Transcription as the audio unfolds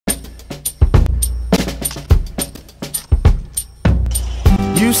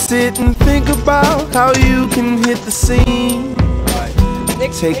You sit and think about how you can hit the scene.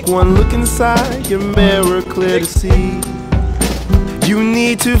 Take one look inside your mirror, clear to see. You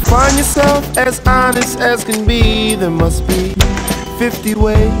need to find yourself as honest as can be. There must be 50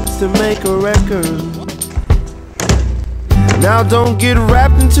 ways to make a record. Now don't get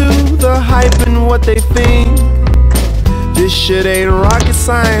wrapped into the hype and what they think. This shit ain't rocket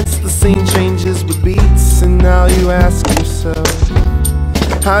science. The scene changes with beats. And now you ask yourself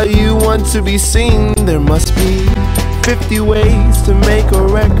how you want to be seen. There must be 50 ways to make a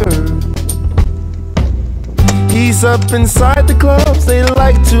record. He's up inside the clubs, they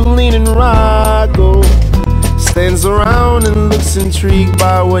like to lean and rock. Oh, stands around and looks intrigued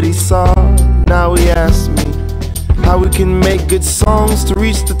by what he saw. Now he asks me how we can make good songs to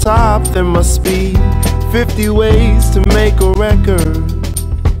reach the top. There must be 50 ways to make a record.